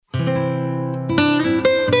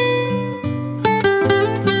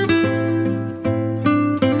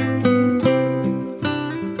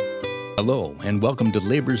and welcome to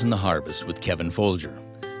Labors in the Harvest with Kevin Folger.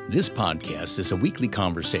 This podcast is a weekly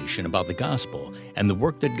conversation about the gospel and the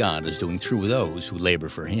work that God is doing through those who labor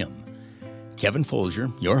for Him. Kevin Folger,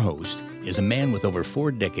 your host, is a man with over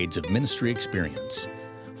 4 decades of ministry experience.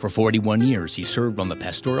 For 41 years, he served on the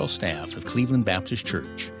pastoral staff of Cleveland Baptist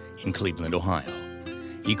Church in Cleveland, Ohio.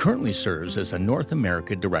 He currently serves as the North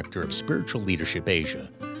America Director of Spiritual Leadership Asia,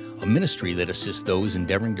 a ministry that assists those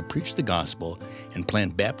endeavoring to preach the gospel and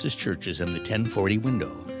plant Baptist churches in the 1040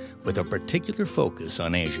 window, with a particular focus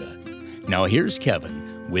on Asia. Now here's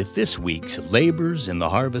Kevin with this week's Labors in the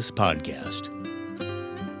Harvest podcast.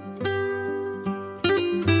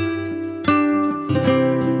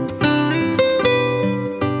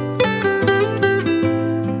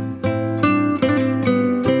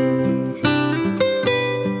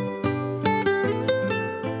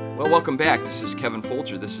 Welcome back. This is Kevin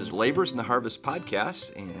Folger. This is Labors in the Harvest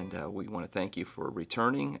podcast, and we want to thank you for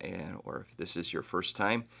returning, or if this is your first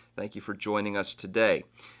time, thank you for joining us today.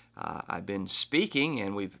 I've been speaking,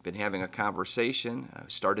 and we've been having a conversation.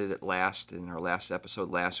 Started it in our last episode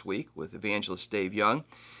last week with evangelist Dave Young,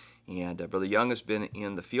 and Brother Young has been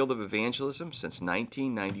in the field of evangelism since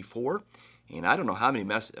 1994. And I don't know how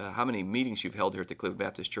many meetings you've held here at the Cleveland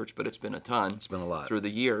Baptist Church, but it's been a ton. It's been a lot through the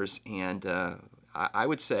years, and I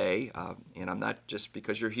would say, and I'm not just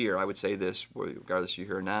because you're here, I would say this, regardless if you're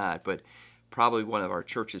here or not, but probably one of our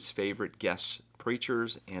church's favorite guest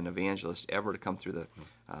preachers and evangelists ever to come through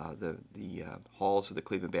the halls of the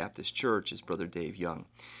Cleveland Baptist Church is Brother Dave Young.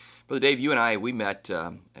 Brother Dave, you and I, we met,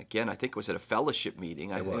 again, I think it was at a fellowship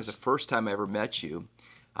meeting. I think it was the first time I ever met you.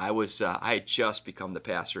 I had just become the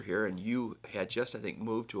pastor here, and you had just, I think,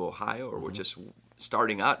 moved to Ohio, or were just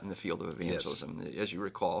starting out in the field of evangelism, as you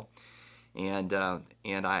recall. And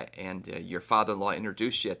your father-in-law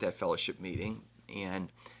introduced you at that fellowship meeting, and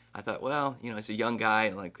I thought, well, as a young guy,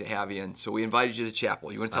 I'd like to have you, and so we invited you to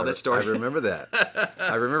chapel. You want to tell that story? I remember that.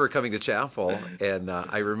 I remember coming to chapel, and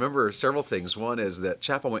I remember several things. One is that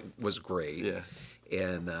chapel was great,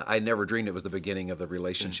 and I never dreamed it was the beginning of the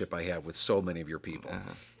relationship I have with so many of your people,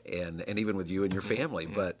 and even with you and your family.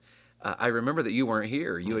 But I remember that you weren't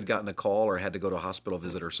here. You had gotten a call or had to go to a hospital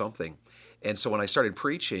visit or something. And so when I started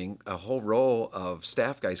preaching, a whole row of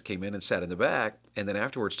staff guys came in and sat in the back, and then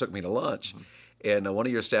afterwards took me to lunch. And one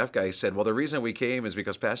of your staff guys said, well, the reason we came is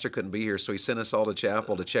because Pastor couldn't be here, so he sent us all to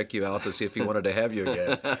chapel to check you out to see if he wanted to have you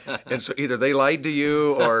again. And so either they lied to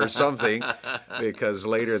you or something, because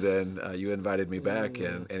later then you invited me back,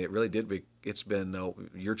 and it really did. It's been,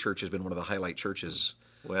 your church has been one of the highlight churches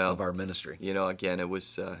of our ministry. Again,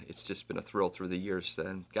 it's just been a thrill through the years,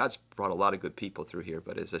 and God's brought a lot of good people through here,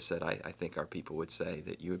 but as I said, I think our people would say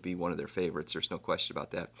that you would be one of their favorites. There's no question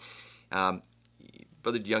about that.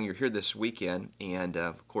 Brother Young, you're here this weekend, and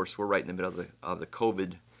of course, we're right in the middle of the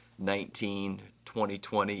COVID-19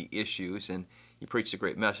 2020 issues, and you preached a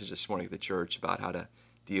great message this morning at the church about how to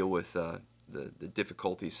deal with the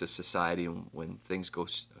difficulties of society and when things go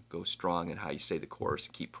strong, and how you stay the course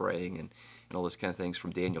and keep praying and all those kind of things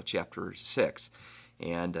from Daniel chapter 6.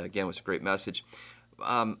 And again, it was a great message.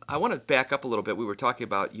 I want to back up a little bit. We were talking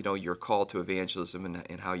about, your call to evangelism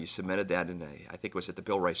and how you cemented that in I think it was at the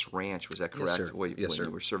Bill Rice Ranch. Was that correct? Yes, sir. When Yes, sir.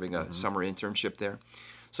 You were serving a summer internship there.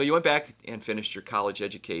 So you went back and finished your college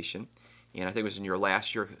education, and I think it was in your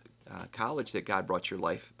last year college that God brought your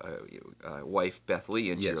wife Beth Lee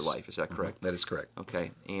into your life. Is that correct? That is correct.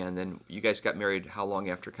 Okay. And then you guys got married how long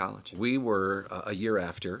after college? We were a year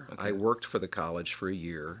after. Okay. I worked for the college for a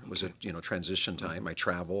year. It was a transition time. I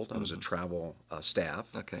traveled. I was a travel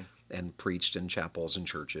staff. Okay. And preached in chapels and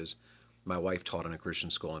churches. My wife taught in a Christian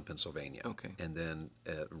school in Pennsylvania. Okay. And then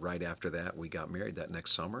right after that, we got married that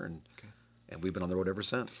next summer, and we've been on the road ever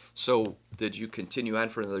since. So did you continue on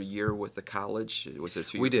for another year with the college? Was it a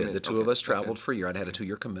 2-year We did. commitment? The two of us traveled for a year. I'd had a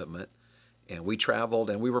 2-year commitment, and we traveled,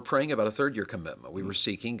 and we were praying about a 3rd-year commitment. We were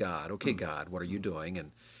seeking God. Okay, God, what are you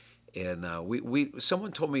doing? And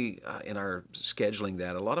someone told me in our scheduling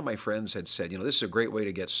that a lot of my friends had said, this is a great way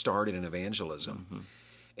to get started in evangelism.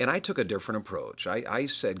 And I took a different approach. I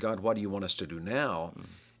said, God, what do you want us to do now?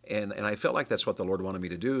 And I felt like that's what the Lord wanted me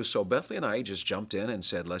to do. So Bethany and I just jumped in and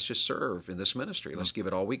said, let's just serve in this ministry. Let's give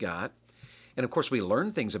it all we got. And of course, we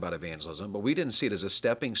learned things about evangelism, but we didn't see it as a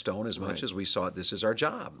stepping stone as much as we saw it, this is our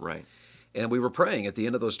job. Right. And we were praying at the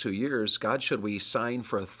end of those 2 years, God, should we sign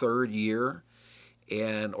for a 3rd year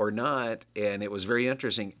or not? And it was very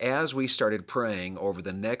interesting. As we started praying, over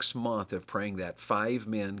the next month of praying that, 5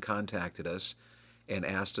 men contacted us and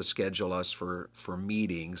asked to schedule us for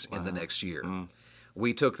meetings in the next year.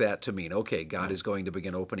 We took that to mean, okay, God is going to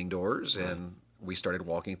begin opening doors, and we started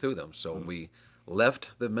walking through them. So we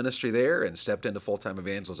left the ministry there and stepped into full-time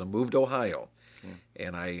evangelism, moved to Ohio.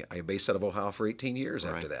 And I based out of Ohio for 18 years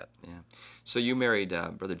after that. Yeah. So you married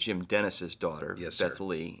Brother Jim Dennis's daughter, Yes, Beth sir.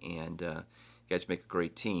 Lee, and you guys make a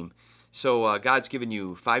great team. So God's given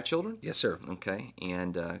you 5 children? Yes, sir. Okay.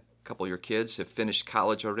 And a couple of your kids have finished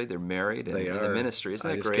college already. They're married and in the ministry. Isn't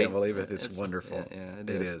that I just great? can't believe it. It's wonderful. Yeah, it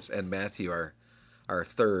It is. is. And Matthew, our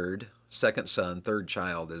second son, third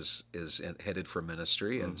child, is headed for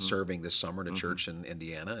ministry and serving this summer in a church in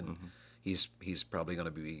Indiana, and he's probably going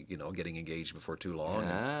to be getting engaged before too long.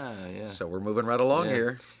 Yeah. So we're moving right along Yeah.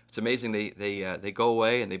 here. It's amazing. They go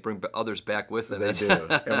away and they bring others back with them. They do,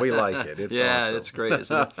 and we like it. It's awesome. It's great,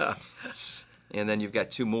 isn't it? And then you've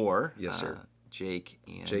got 2 more. Yes, sir. Jake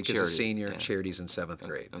and Jake Charity. is a senior. Yeah. Charity's in 7th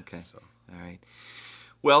grade. Okay. So. All right.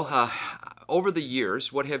 Well, over the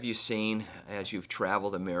years, what have you seen as you've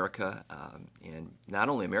traveled America, and not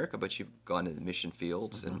only America, but you've gone to the mission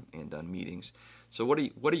fields and done meetings. So what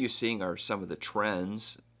are you seeing are some of the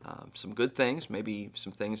trends, some good things, maybe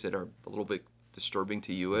some things that are a little bit disturbing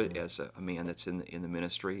to you as a man that's in the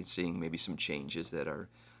ministry, seeing maybe some changes that are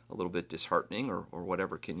a little bit disheartening or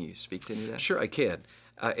whatever. Can you speak to any of that? Sure, I can.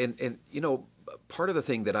 And part of the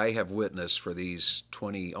thing that I have witnessed for these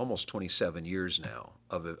almost 27 years now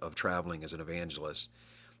of traveling as an evangelist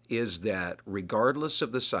is that regardless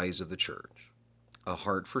of the size of the church, a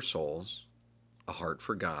heart for souls, a heart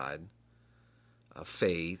for God,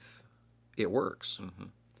 faith, it works.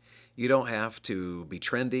 You don't have to be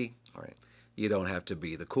trendy. All right. You don't have to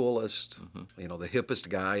be the coolest, the hippest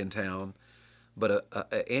guy in town. But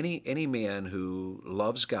any man who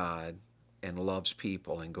loves God and loves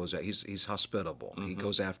people and goes out, he's hospitable. He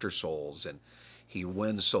goes after souls and he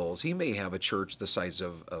wins souls. He may have a church the size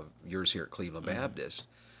of yours here at Cleveland Baptist,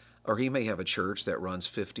 or he may have a church that runs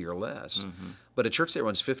 50 or less. But a church that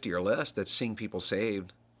runs 50 or less that's seeing people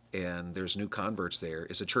saved and there's new converts there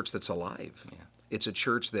is a church that's alive. Yeah. It's a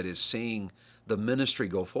church that is seeing the ministry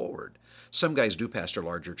go forward. Some guys do pastor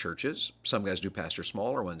larger churches. Some guys do pastor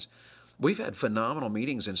smaller ones. We've had phenomenal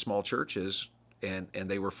meetings in small churches, and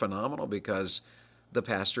they were phenomenal because the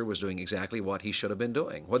pastor was doing exactly what he should have been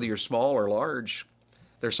doing. Whether you're small or large,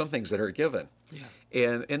 there's some things that are given.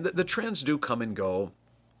 Yeah. And the trends do come and go.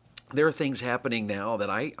 There are things happening now that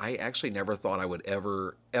I actually never thought I would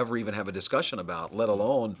ever even have a discussion about, let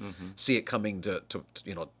alone see it coming to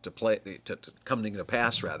coming to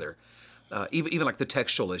pass rather. Even like the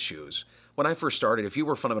textual issues. When I first started, if you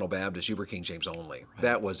were Fundamental Baptist, you were King James only. Right.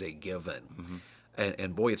 That was a given.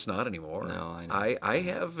 And boy, it's not anymore. No, I know. I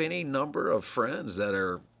have any number of friends that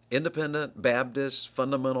are independent, Baptist,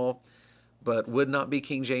 fundamental, but would not be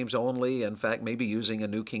King James only. In fact, maybe using a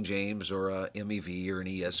New King James or a MEV or an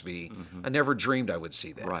ESV. I never dreamed I would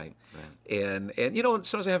see that. Right. And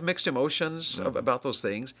sometimes I have mixed emotions about those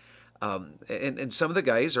things. And some of the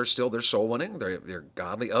guys are still, they're soul winning, they're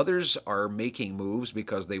godly. Others are making moves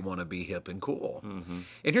because they want to be hip and cool.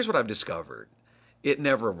 And here's what I've discovered. It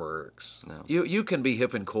never works. No. You can be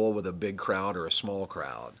hip and cool with a big crowd or a small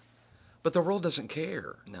crowd, but the world doesn't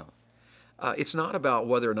care. No. It's not about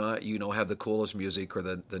whether or not have the coolest music or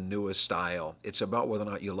the newest style. It's about whether or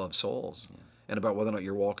not you love souls and about whether or not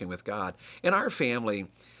you're walking with God. In our family,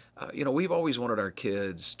 we've always wanted our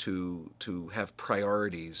kids to have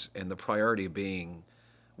priorities, and the priority being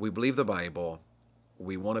we believe the Bible,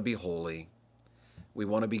 we want to be holy, we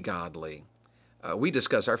want to be godly.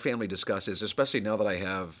 Our family discusses, especially now that I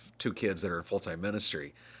have 2 kids that are in full-time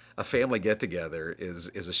ministry, a family get-together is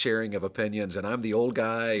a sharing of opinions, and I'm the old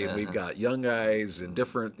guy, and we've got young guys and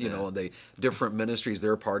different, and the different ministries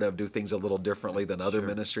they're a part of do things a little differently than other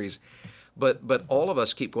ministries. But all of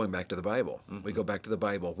us keep going back to the Bible. We go back to the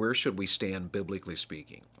Bible. Where should we stand biblically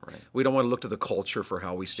speaking? Right. We don't want to look to the culture for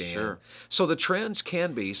how we stand. Sure. So the trends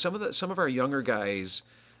can be some of our younger guys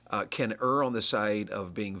can err on the side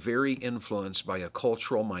of being very influenced by a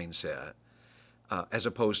cultural mindset as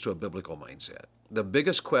opposed to a biblical mindset. The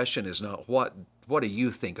biggest question is not what do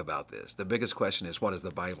you think about this? The biggest question is what does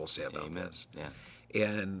the Bible say about this? Yeah.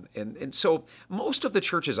 And so most of the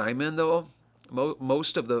churches I'm in, though,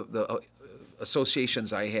 most of the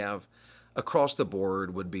associations I have across the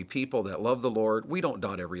board would be people that love the Lord. We don't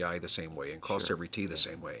dot every I the same way and cross every T the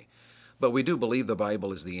same way. But we do believe the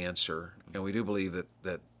Bible is the answer, and we do believe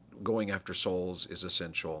that going after souls is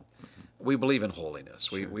essential. We believe in holiness.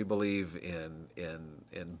 Sure. We believe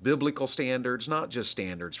in biblical standards, not just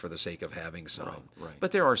standards for the sake of having some. Right.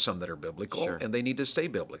 But there are some that are biblical, Sure. and they need to stay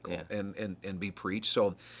biblical Yeah. and be preached.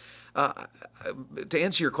 So to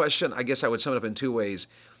answer your question, I guess I would sum it up in 2 ways.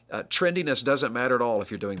 Trendiness doesn't matter at all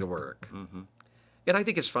if you're doing the work. And I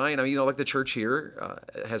think it's fine. I mean, like the church here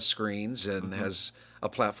has screens and has a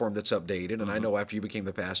platform that's updated. And I know after you became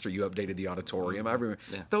the pastor, you updated the auditorium. I remember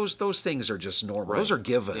those things are just normal. Right. Those are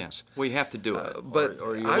givens. Yeah. Well, you have to do it. But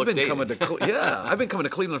or you I've look been dated. coming to I've been coming to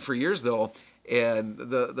Cleveland for years though, and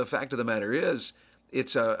the fact of the matter is,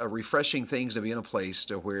 it's a refreshing thing to be in a place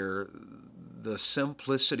to where the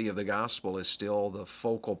simplicity of the gospel is still the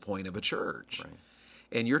focal point of a church. Right.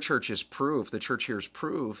 And your church is proof. The church here is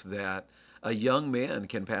proof that a young man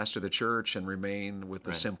can pastor the church and remain with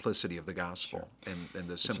the simplicity of the gospel and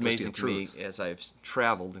the simplicity of truth. It's amazing to me as I've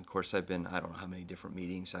traveled. Of course, I've been, I don't know how many different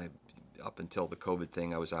meetings. Up until the COVID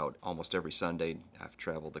thing, I was out almost every Sunday. I've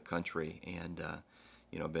traveled the country and,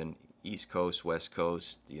 been East Coast, West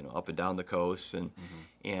Coast, up and down the coast.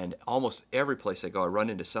 And almost every place I go, I run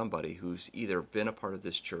into somebody who's either been a part of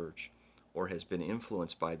this church or has been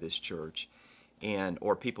influenced by this church,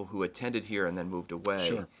 or people who attended here and then moved away.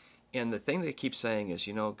 Sure. And the thing they keep saying is,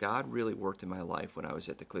 God really worked in my life when I was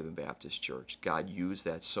at the Cleveland Baptist Church. God used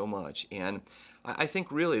that so much. And I think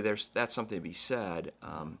really that's something to be said.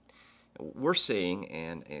 We're seeing,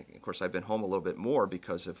 and of course I've been home a little bit more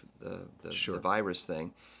because of the virus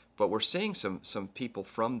thing, but we're seeing some people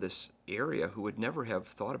from this area who would never have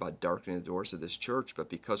thought about darkening the doors of this church, but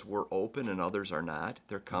because we're open and others are not,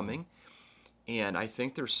 they're coming. And I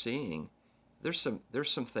think they're seeing there's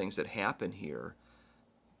some things that happen here.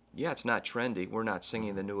 Yeah, it's not trendy. We're not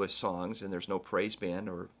singing the newest songs, and there's no praise band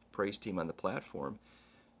or praise team on the platform.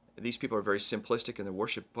 These people are very simplistic in their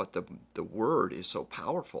worship, but the word is so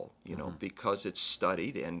powerful, because it's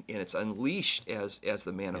studied and it's unleashed as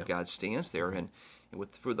the man of God stands there and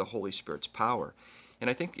through the Holy Spirit's power. And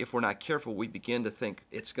I think if we're not careful, we begin to think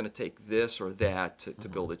it's going to take this or that to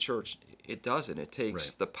build a church. It doesn't. It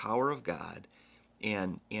takes the power of God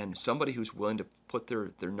and somebody who's willing to put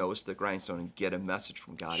their nose to the grindstone and get a message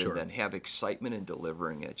from God and then have excitement in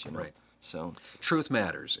delivering it, Right. So truth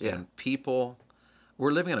matters. And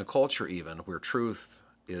we're living in a culture even where truth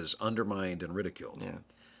is undermined and ridiculed. Yeah.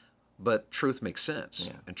 But truth makes sense,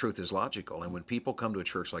 and truth is logical. And when people come to a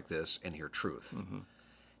church like this and hear truth,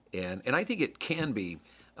 and I think it can be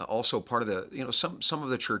also part of the, some of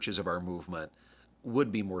the churches of our movement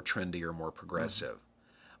would be more trendy or more progressive.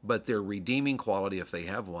 But their redeeming quality, if they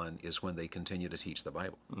have one, is when they continue to teach the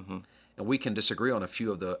Bible. And we can disagree on a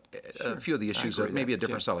few of the issues of maybe a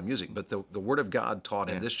different style of music, but the Word of God taught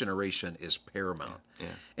in this generation is paramount.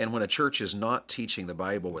 And when a church is not teaching the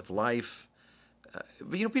Bible with life,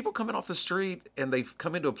 people coming off the street and they've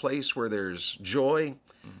come into a place where there's joy,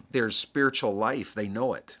 there's spiritual life. They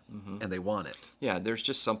know it and they want it. Yeah, there's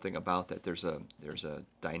just something about that. There's a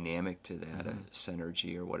dynamic to that, a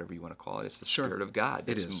synergy or whatever you want to call it. It's the Spirit of God.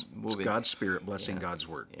 It is. It's God's Spirit blessing God's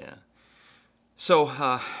Word. Yeah. So,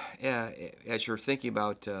 as you're thinking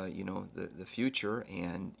about the future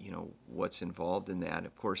and what's involved in that,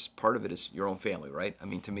 of course, part of it is your own family, right? I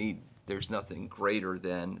mean, to me, there's nothing greater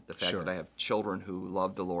than the fact that I have children who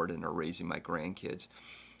love the Lord and are raising my grandkids.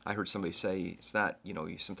 I heard somebody say it's not,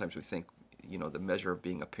 sometimes we think, the measure of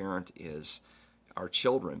being a parent is our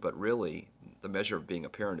children, but really the measure of being a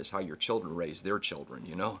parent is how your children raise their children,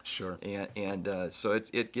 Sure. And so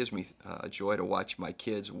it gives me joy to watch my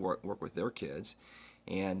kids work with their kids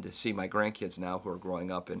and to see my grandkids now who are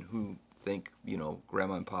growing up and who think,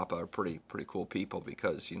 Grandma and Papa are pretty cool people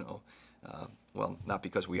because, well, not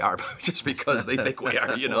because we are, but just because they think we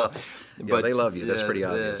are, But they love you. That's pretty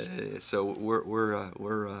obvious. So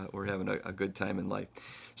we're having a good time in life.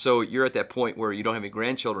 So you're at that point where you don't have any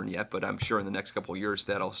grandchildren yet, but I'm sure in the next couple of years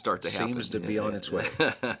that'll start to happen. Seems to be on its way.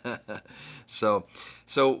 So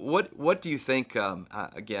what do you think?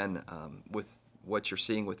 Again, with what you're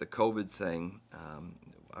seeing with the COVID thing.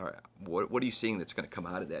 What are you seeing that's going to come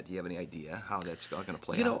out of that? Do you have any idea how that's going to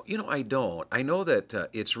play out? I don't. I know that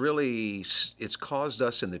it's caused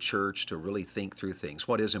us in the church to really think through things.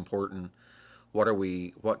 What is important?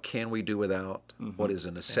 What can we do without? What is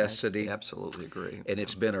a necessity? I absolutely agree. And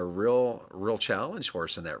it's been a real challenge for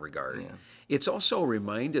us in that regard. Yeah. It's also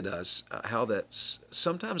reminded us how that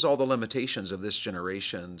sometimes all the limitations of this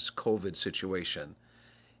generation's COVID situation,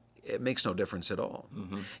 it makes no difference at all.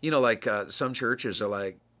 Like some churches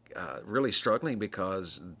are really struggling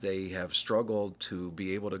because they have struggled to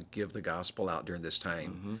be able to give the gospel out during this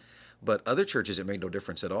time. But other churches, it made no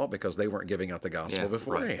difference at all because they weren't giving out the gospel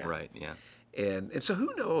beforehand. Right, yeah. And so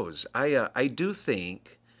who knows? I do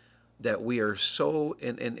think that we are so,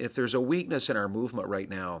 and if there's a weakness in our movement right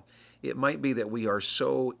now, it might be that we are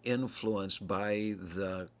so influenced by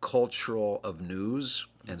the cultural of news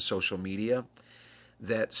and social media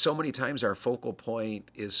that so many times our focal point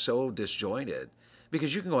is so disjointed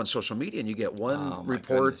Because you can go on social media and you get one my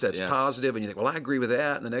report goodness, that's yes. positive, and you think, well, I agree with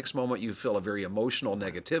that. And the next moment you feel a very emotional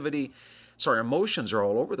negativity. So our emotions are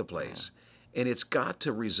all over the place. And it's got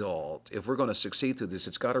to result, if we're going to succeed through this,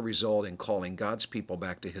 it's got to result in calling God's people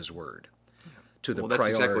back to His Word. To the Well, that's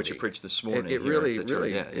priority. exactly what you preached this morning. It here really, at the church.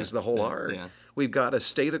 really is the whole art. Yeah. We've got to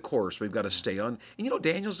stay the course. We've got to stay on. And you know,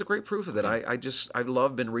 Daniel's a great proof of that. I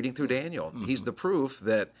love been reading through Daniel. He's the proof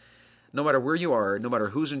that no matter where you are, no matter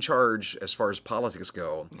who's in charge as far as politics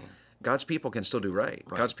go, God's people can still do right.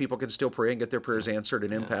 God's people can still pray and get their prayers answered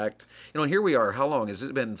and impact. You know, and here we are. How long? Has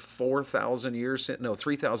it been 4,000 years?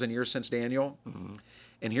 3,000 years since Daniel?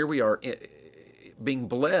 And here we are being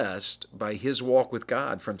blessed by his walk with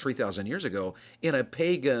God from 3,000 years ago in a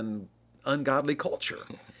pagan, ungodly culture.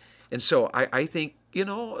 And so I think, you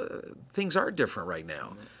know, things are different right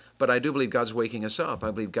now. But I do believe God's waking us up.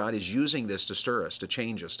 I believe God is using this to stir us, to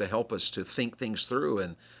change us, to help us to think things through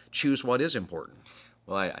and choose what is important.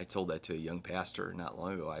 Well, I told that to a young pastor not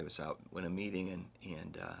long ago. I was out in a meeting, and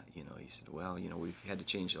you know, he said, well, you know, we've had to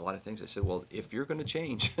change a lot of things. I said, well, if you're going to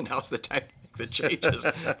change, now's the time to make the changes,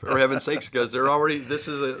 for heaven's sakes, because this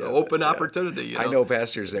is an open opportunity. You know? I know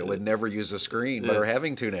pastors that would never use a screen, but are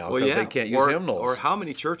having to now because they can't use hymnals. Or how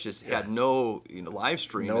many churches had no live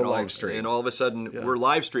stream? Live stream. And all of a sudden, we're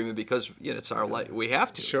live streaming because it's our life. We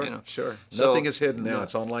have to. Sure, you know? sure. So, nothing is hidden now.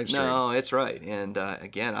 It's on live stream. No, it's right. And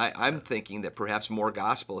again, I'm thinking that perhaps more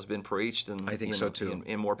gospel has been preached, and I think so too.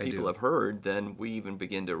 And more people have heard than we even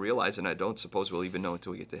begin to realize, and I don't suppose we'll even know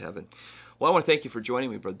until we get to heaven. Well, I want to thank you for joining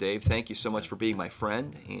me, Brother Dave. Thank you so much for being my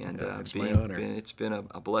friend, and it's my honor. It's been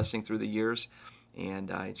a blessing through the years,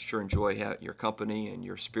 and I sure enjoy your company and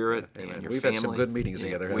your spirit and your family. We've had some good meetings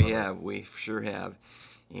together. We sure have.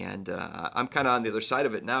 And I'm kind of on the other side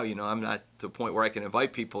of it now. You know, I'm not to the point where I can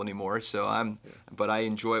invite people anymore. So but I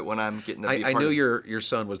enjoy it when I'm getting to be I knew your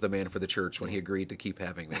son was the man for the church when he agreed to keep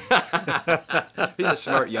having me. He's a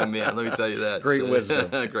smart young man, let me tell you that. Great wisdom.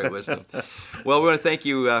 Great wisdom. Well, we want to thank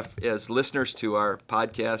you as listeners to our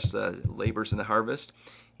podcast, Labors in the Harvest.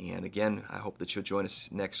 And again, I hope that you'll join us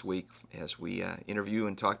next week as we interview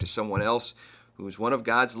and talk to someone else who's one of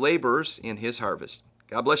God's laborers in His harvest.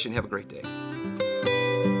 God bless you and have a great day.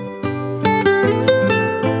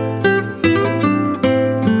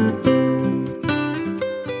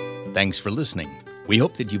 Thanks for listening. We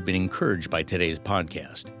hope that you've been encouraged by today's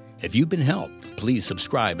podcast. If you've been helped, please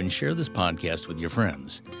subscribe and share this podcast with your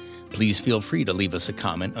friends. Please feel free to leave us a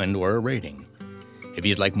comment and/or a rating. If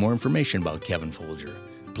you'd like more information about Kevin Folger,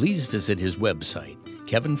 please visit his website,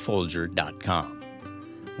 kevinfolger.com.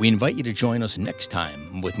 We invite you to join us next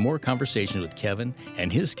time with more conversations with Kevin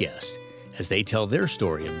and his guests as they tell their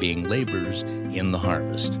story of being laborers in the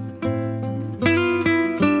harvest.